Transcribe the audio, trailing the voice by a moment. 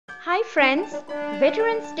Hi friends,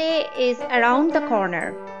 Veterans Day is around the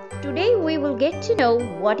corner. Today we will get to know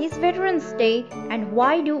what is Veterans Day and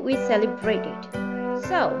why do we celebrate it.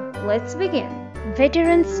 So, let's begin.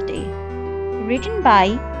 Veterans Day, written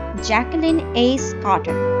by Jacqueline S.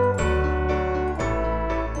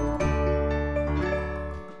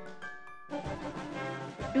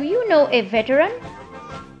 Do you know a veteran?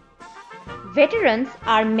 Veterans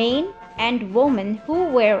are men and women who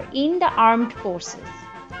were in the armed forces.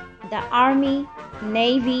 The Army,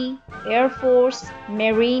 Navy, Air Force,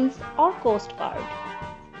 Marines, or Coast Guard.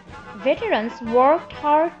 Veterans worked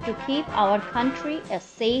hard to keep our country a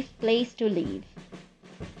safe place to live.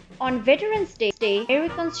 On Veterans Day,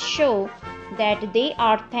 Americans show that they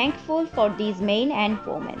are thankful for these men and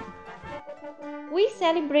women. We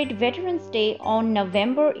celebrate Veterans Day on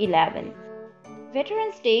November 11th.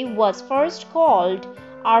 Veterans Day was first called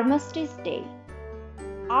Armistice Day.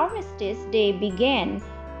 Armistice Day began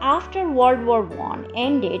after World War I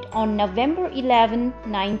ended on November 11,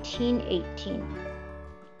 1918.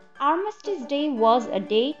 Armistice Day was a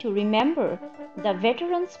day to remember the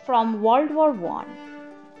veterans from World War I.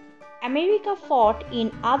 America fought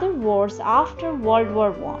in other wars after World War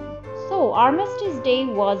I, so Armistice Day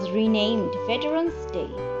was renamed Veterans Day.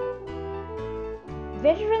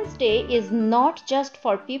 Veterans Day is not just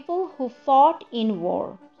for people who fought in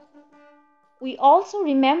war. We also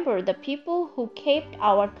remember the people who kept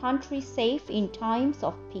our country safe in times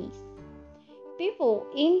of peace. People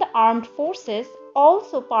in the armed forces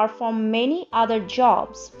also perform many other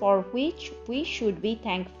jobs for which we should be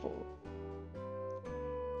thankful.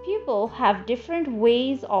 People have different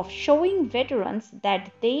ways of showing veterans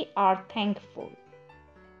that they are thankful.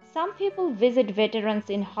 Some people visit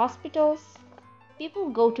veterans in hospitals.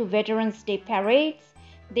 People go to Veterans Day parades.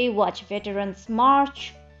 They watch veterans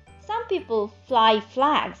march. Some people fly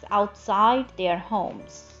flags outside their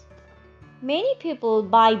homes. Many people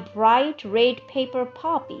buy bright red paper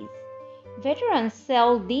poppies. Veterans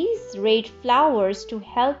sell these red flowers to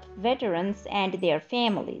help veterans and their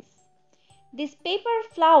families. These paper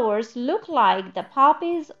flowers look like the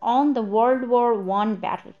poppies on the World War I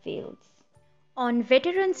battlefields. On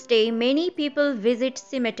Veterans Day, many people visit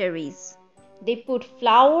cemeteries. They put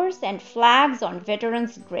flowers and flags on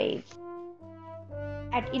veterans' graves.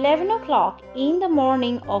 At 11 o'clock in the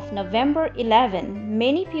morning of November 11,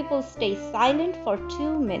 many people stay silent for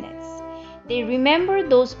 2 minutes. They remember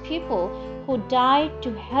those people who died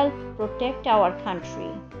to help protect our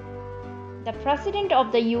country. The President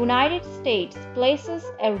of the United States places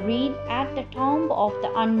a wreath at the Tomb of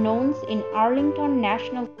the Unknowns in Arlington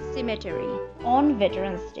National Cemetery on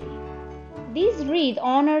Veterans Day. This wreath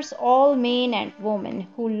honors all men and women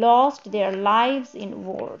who lost their lives in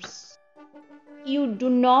wars. You do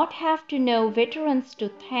not have to know veterans to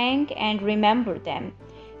thank and remember them.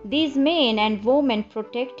 These men and women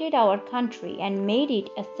protected our country and made it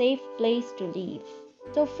a safe place to live.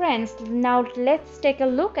 So friends, now let's take a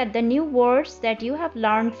look at the new words that you have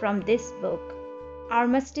learned from this book.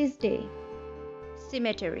 Armistice Day,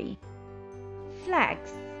 cemetery,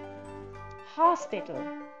 flags, hospital,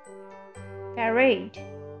 parade,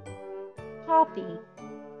 poppy,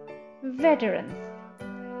 veterans,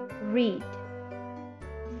 wreath.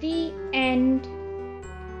 The end.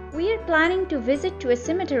 We are planning to visit to a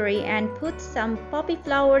cemetery and put some poppy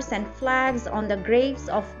flowers and flags on the graves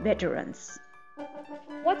of veterans.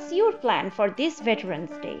 What's your plan for this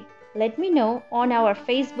Veterans Day? Let me know on our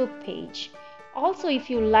Facebook page. Also, if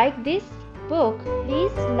you like this book,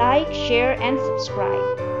 please like, share and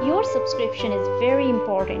subscribe. Your subscription is very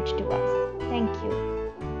important to us. Thank you.